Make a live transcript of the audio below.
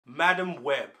Madam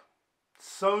Web.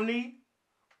 Sony,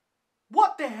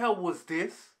 what the hell was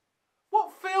this?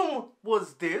 What film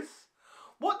was this?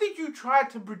 What did you try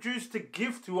to produce to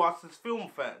give to us as film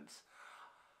fans?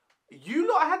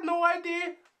 You lot had no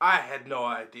idea? I had no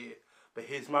idea. But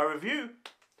here's my review.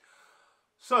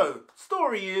 So,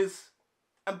 story is,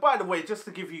 and by the way, just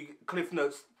to give you cliff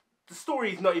notes, the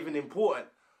story is not even important.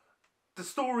 The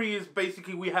story is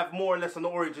basically, we have more or less an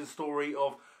origin story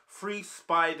of 3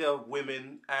 spider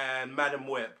women and Madam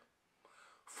Web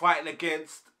fighting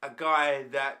against a guy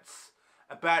that's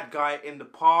a bad guy in the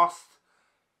past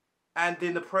and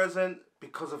in the present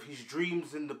because of his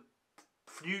dreams in the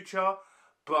future,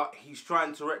 but he's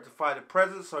trying to rectify the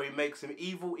present, so he makes him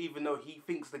evil even though he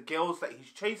thinks the girls that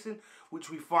he's chasing, which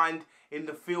we find in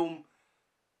the film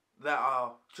that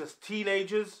are just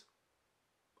teenagers,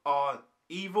 are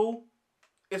evil.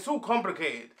 It's all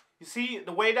complicated. You see,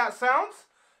 the way that sounds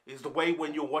is the way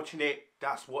when you're watching it,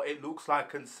 that's what it looks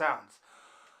like and sounds.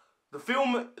 The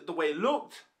film, the way it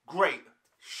looked, great.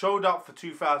 Showed up for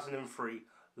 2003.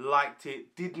 Liked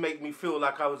it. Did make me feel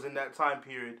like I was in that time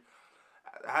period.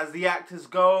 As the actors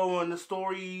go and the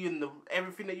story and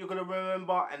everything that you're going to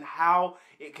remember and how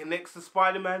it connects to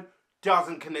Spider-Man,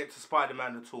 doesn't connect to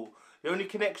Spider-Man at all. The only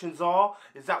connections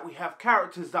is that we have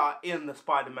characters that are in the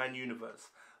Spider-Man universe.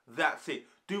 That's it.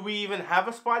 Do we even have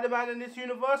a Spider-Man in this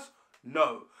universe?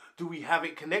 No. Do we have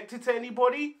it connected to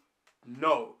anybody?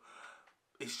 No.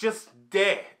 It's just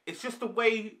there. It's just the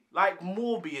way like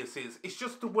Morbius is. It's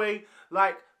just the way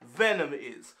like Venom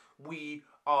is. We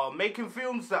are making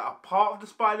films that are part of the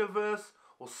Spider-Verse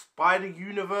or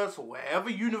Spider-Universe or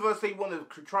whatever universe they want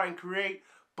to try and create,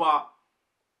 but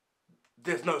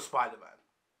there's no Spider-Man.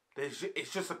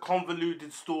 It's just a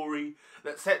convoluted story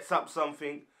that sets up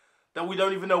something that we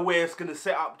don't even know where it's going to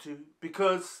set up to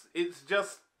because it's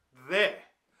just there.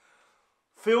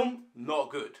 Film,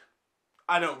 not good.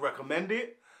 I don't recommend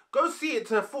it. Go see it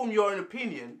to form your own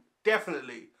opinion,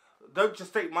 definitely. Don't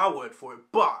just take my word for it,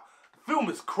 but the film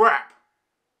is crap.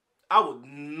 I would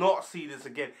not see this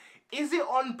again. Is it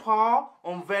on par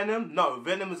on Venom? No,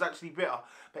 Venom is actually better.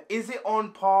 But is it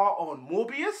on par on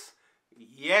Morbius?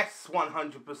 Yes,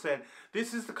 100%.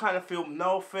 This is the kind of film,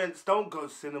 no offense, don't go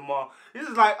cinema. This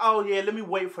is like, oh yeah, let me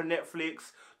wait for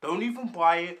Netflix. Don't even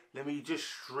buy it. Let me just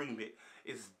stream it.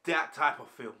 It's that type of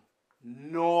film.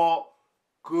 Not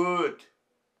good.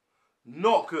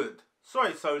 Not good.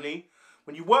 Sorry, Sony.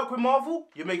 When you work with Marvel,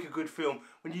 you make a good film.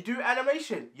 When you do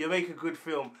animation, you make a good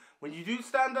film. When you do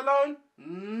standalone,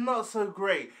 not so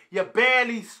great. You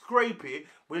barely scrape it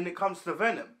when it comes to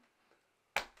Venom.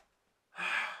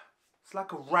 It's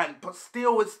like a rant, but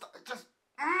still, it's just,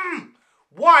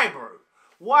 why, bro?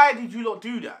 Why did you not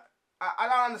do that? I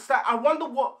don't understand. I wonder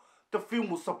what the film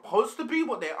was supposed to be,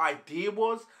 what their idea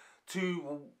was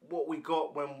to what we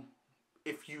got when,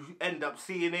 if you end up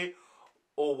seeing it,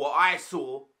 or what I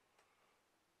saw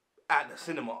at the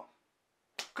cinema.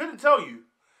 Couldn't tell you.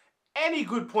 Any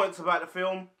good points about the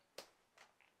film?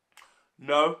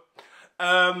 No.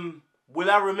 Will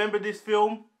I remember this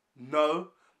film? No.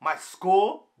 My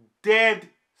score? Dead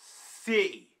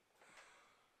C.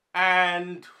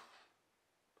 And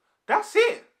that's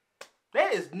it. There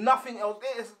is nothing else.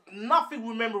 There is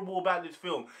nothing memorable about this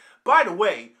film. By the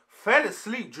way, fell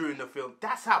asleep during the film.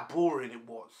 That's how boring it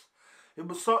was. It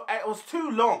was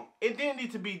too long. It didn't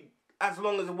need to be as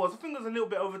long as it was. I think it was a little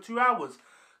bit over 2 hours.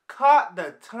 Cut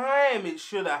the time it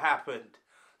should have happened.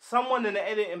 Someone in the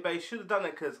editing bay should have done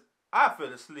it because I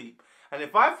fell asleep. And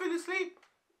if I fell asleep,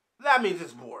 that means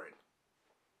it's boring.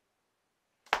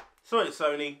 Sorry,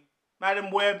 Sony.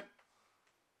 Madam Web,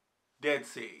 Dead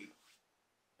City.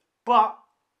 But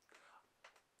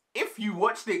if you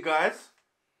watched it, guys,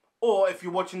 or if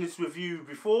you're watching this review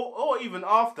before or even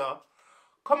after,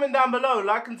 comment down below,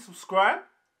 like and subscribe.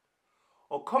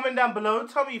 Or comment down below,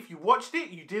 tell me if you watched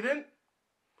it, you didn't.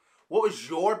 What was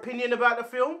your opinion about the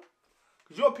film?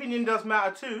 Because your opinion does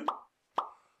matter too.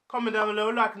 Comment down below,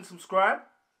 like and subscribe.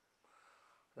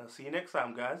 And I'll see you next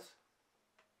time, guys.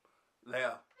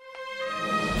 Later.